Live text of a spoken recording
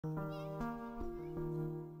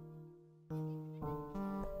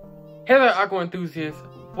Hey there, aqua enthusiasts.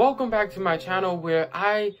 Welcome back to my channel where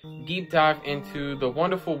I deep dive into the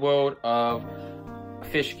wonderful world of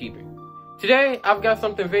fish keeping. Today, I've got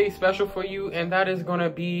something very special for you, and that is going to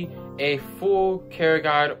be a full care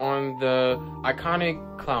guide on the iconic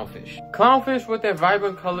clownfish. Clownfish, with their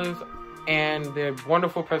vibrant colors and their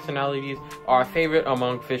wonderful personalities, are a favorite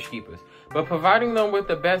among fish keepers. But providing them with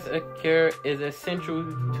the best care is essential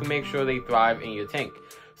to make sure they thrive in your tank.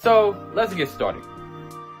 So, let's get started.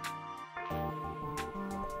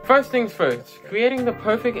 First things first, creating the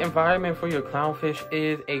perfect environment for your clownfish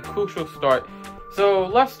is a crucial start. So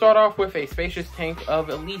let's start off with a spacious tank of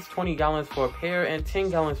at least 20 gallons for a pair and 10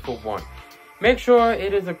 gallons for one. Make sure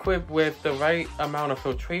it is equipped with the right amount of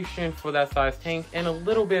filtration for that size tank and a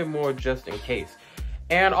little bit more just in case.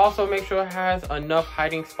 And also make sure it has enough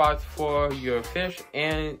hiding spots for your fish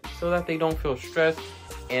and so that they don't feel stressed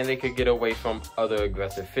and they could get away from other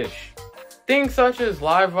aggressive fish. Things such as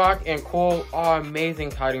live rock and coral are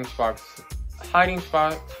amazing hiding spots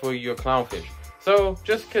for your clownfish. So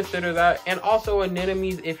just consider that. And also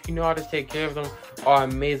anemones, if you know how to take care of them, are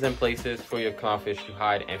amazing places for your clownfish to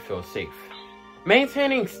hide and feel safe.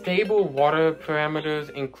 Maintaining stable water parameters,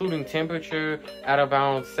 including temperature at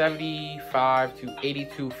around 75 to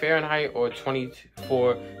 82 Fahrenheit or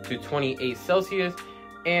 24 to 28 Celsius,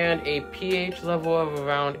 and a pH level of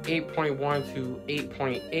around 8.1 to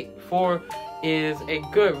 8.84 is a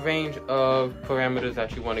good range of parameters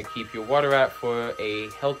that you want to keep your water at for a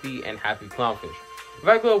healthy and happy clownfish.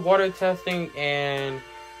 Regular water testing and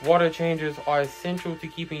water changes are essential to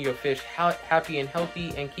keeping your fish happy and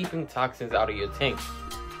healthy and keeping toxins out of your tank.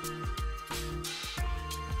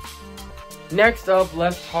 Next up,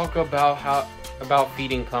 let's talk about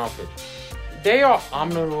feeding clownfish. They are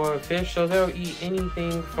omnivore fish, so they'll eat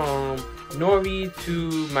anything from nori to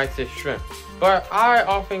mysis shrimp. But I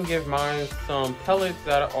often give mine some pellets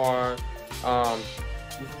that are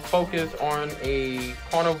focused on a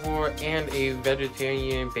carnivore and a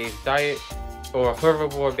vegetarian-based diet or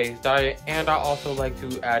herbivore-based diet. And I also like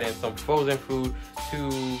to add in some frozen food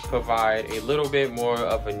to provide a little bit more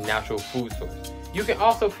of a natural food source. You can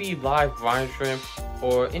also feed live brine shrimp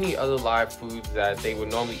or any other live foods that they would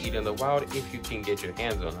normally eat in the wild if you can get your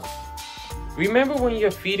hands on them. Remember when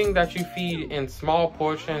you're feeding that you feed in small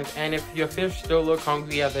portions, and if your fish still look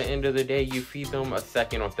hungry at the end of the day, you feed them a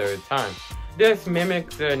second or third time. This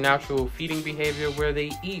mimics their natural feeding behavior where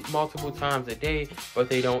they eat multiple times a day, but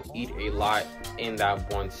they don't eat a lot in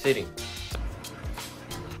that one sitting.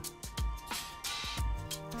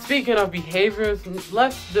 Speaking of behaviors,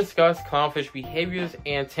 let's discuss clownfish behaviors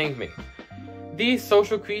and tank mates. These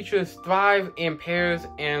social creatures thrive in pairs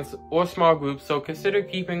or small groups, so consider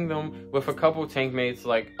keeping them with a couple tank mates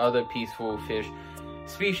like other peaceful fish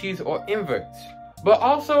species or inverts. But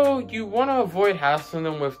also, you want to avoid hassling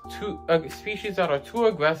them with species that are too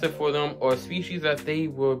aggressive for them or species that they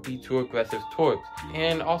will be too aggressive towards.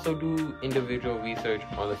 And also do individual research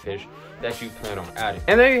on the fish that you plan on adding.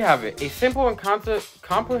 And there you have it, a simple and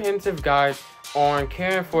comprehensive guide on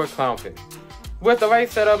caring for a clownfish. With the right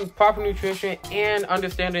setup, proper nutrition, and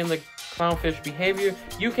understanding the clownfish behavior,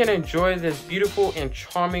 you can enjoy this beautiful and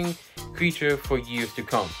charming creature for years to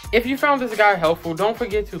come. If you found this guide helpful, don't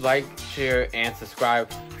forget to like, share, and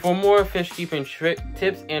subscribe for more fish keeping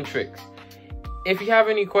tips and tricks. If you have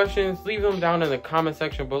any questions, leave them down in the comment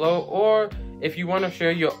section below, or if you want to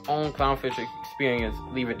share your own clownfish experience,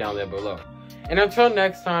 leave it down there below. And until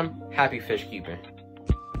next time, happy fish keeping.